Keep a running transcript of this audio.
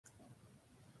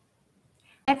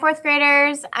Hi, fourth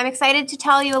graders. I'm excited to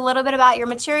tell you a little bit about your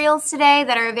materials today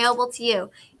that are available to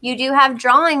you. You do have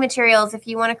drawing materials if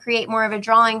you want to create more of a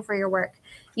drawing for your work.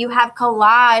 You have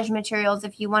collage materials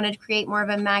if you wanted to create more of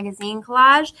a magazine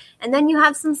collage. And then you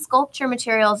have some sculpture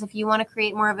materials if you want to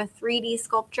create more of a 3D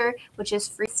sculpture, which is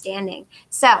freestanding.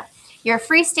 So your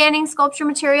freestanding sculpture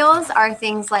materials are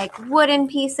things like wooden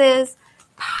pieces,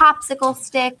 popsicle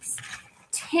sticks,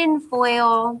 tin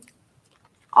foil,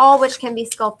 all which can be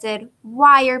sculpted,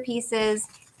 wire pieces,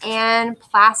 and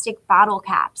plastic bottle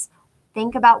caps.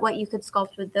 Think about what you could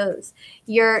sculpt with those.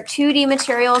 Your 2D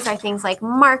materials are things like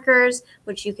markers,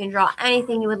 which you can draw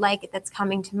anything you would like that's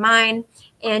coming to mind.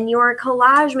 And your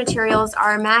collage materials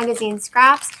are magazine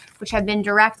scraps, which have been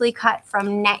directly cut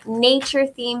from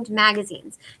nature-themed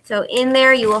magazines. So in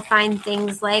there, you will find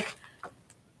things like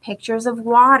pictures of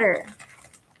water,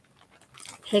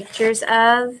 pictures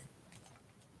of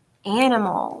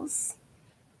animals,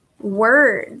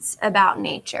 words about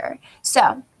nature.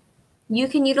 So you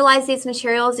can utilize these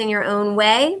materials in your own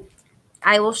way.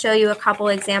 I will show you a couple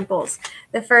examples.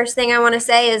 The first thing I want to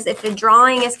say is if a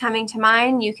drawing is coming to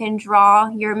mind, you can draw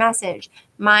your message.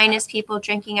 Mine is people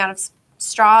drinking out of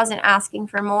straws and asking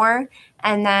for more,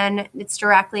 and then it's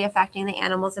directly affecting the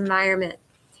animal's environment.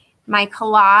 My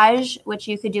collage, which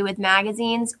you could do with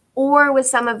magazines or with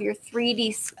some of your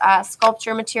 3D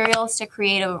sculpture materials to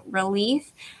create a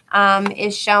relief,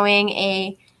 is showing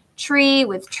a tree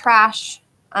with trash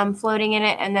floating in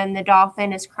it, and then the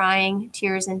dolphin is crying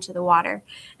tears into the water.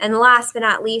 And last but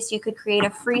not least, you could create a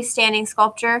freestanding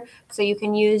sculpture, so you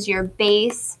can use your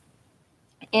base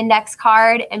index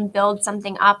card and build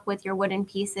something up with your wooden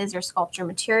pieces or sculpture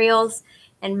materials.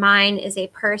 And mine is a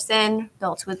person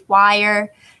built with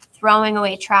wire, throwing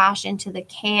away trash into the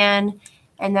can,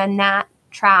 and then that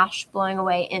trash blowing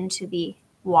away into the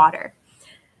water.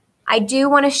 I do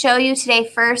want to show you today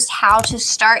first how to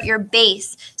start your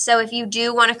base. So if you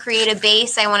do want to create a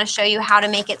base, I want to show you how to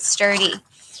make it sturdy.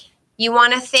 You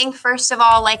want to think, first of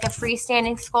all, like a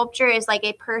freestanding sculpture is like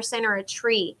a person or a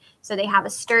tree. So they have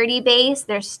a sturdy base,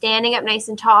 they're standing up nice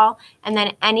and tall, and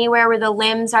then anywhere where the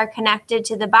limbs are connected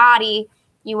to the body,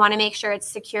 you want to make sure it's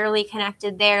securely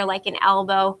connected there like an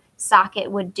elbow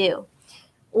socket would do,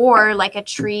 or like a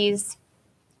tree's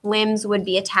limbs would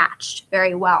be attached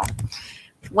very well.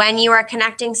 When you are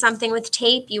connecting something with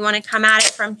tape, you want to come at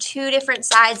it from 2 different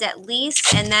sides at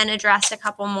least, and then address a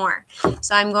couple more.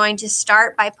 So I'm going to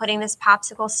start by putting this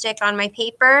popsicle stick on my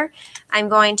paper. I'm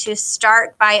going to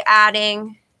start by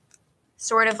adding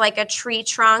sort of like a tree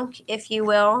trunk, if you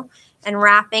will, and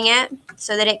wrapping it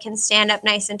so that it can stand up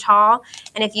nice and tall.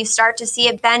 And if you start to see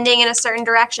it bending in a certain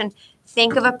direction,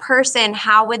 think of a person.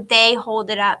 How would they hold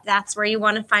it up? That's where you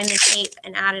want to find the tape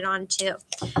and add it on too.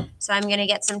 So I'm going to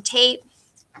get some tape.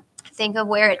 Think of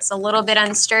where it's a little bit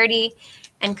unsturdy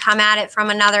and come at it from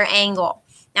another angle.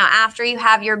 Now, after you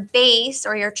have your base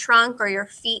or your trunk or your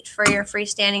feet for your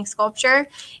freestanding sculpture,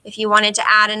 if you wanted to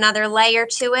add another layer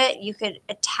to it, you could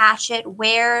attach it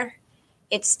where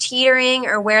it's teetering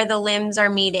or where the limbs are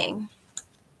meeting.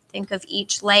 Think of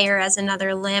each layer as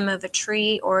another limb of a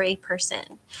tree or a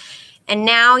person. And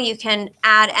now you can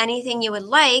add anything you would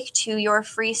like to your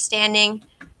freestanding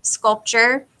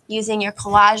sculpture using your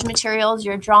collage materials,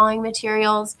 your drawing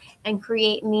materials, and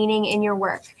create meaning in your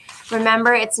work.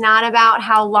 Remember, it's not about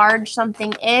how large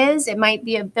something is. It might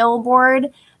be a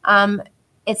billboard.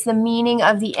 It's the meaning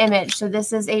of the image. So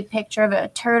this is a picture of a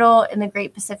turtle in the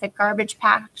Great Pacific Garbage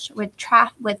Patch with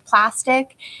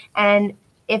plastic. And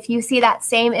if you see that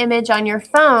same image on your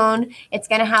phone, it's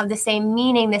going to have the same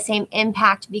meaning, the same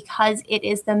impact, because it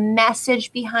is the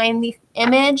message behind the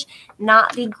image,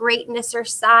 not the greatness or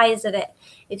size of it.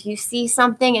 If you see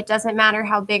something, it doesn't matter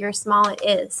how big or small it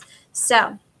is.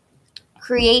 So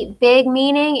create big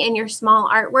meaning in your small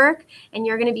artwork, and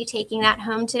you're going to be taking that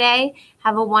home today.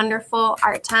 Have a wonderful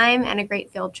art time and a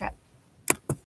great field trip.